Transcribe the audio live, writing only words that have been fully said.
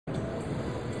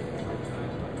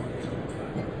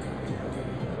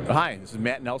Hi, this is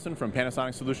Matt Nelson from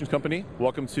Panasonic Solutions Company.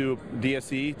 Welcome to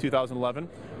DSE 2011.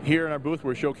 Here in our booth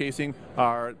we're showcasing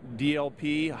our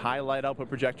DLP high light output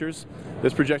projectors.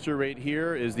 This projector right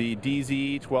here is the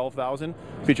DZ12000.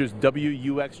 Features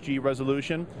WUXG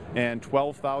resolution and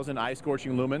 12,000 eye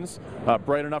scorching lumens.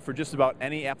 Bright enough for just about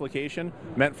any application.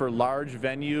 Meant for large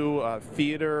venue,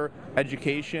 theater,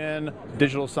 education,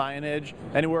 digital signage,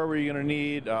 anywhere where you're going to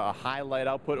need a high light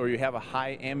output or you have a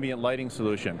high ambient lighting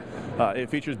solution. It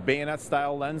features bayonet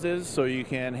style lenses, so you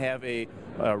can have a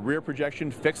rear projection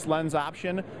fixed lens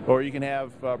option, or you can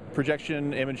have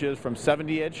projection images from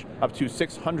 70-inch up to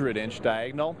 600-inch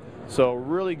diagonal. So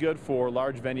really good for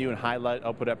large venue and high light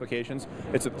output applications.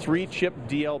 It's a 3-chip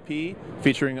DLP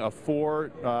featuring a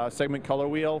 4-segment color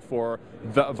wheel for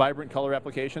vibrant color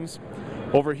applications.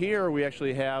 Over here we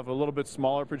actually have a little bit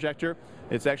smaller projector.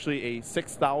 It's actually a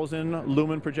 6,000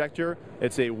 lumen projector.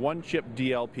 It's a 1-chip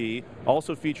DLP.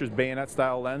 Also features bayonet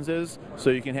style lenses, so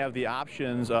you can have the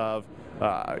options of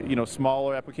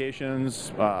smaller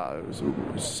applications,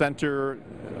 center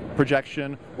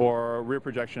projection, or rear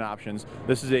projection options.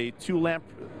 This is a 2-lamp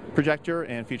projector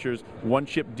and features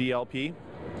 1-chip DLP.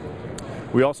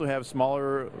 We also have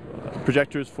smaller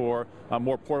projectors for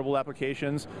more portable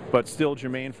applications, but still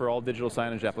germane for all digital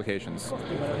signage applications.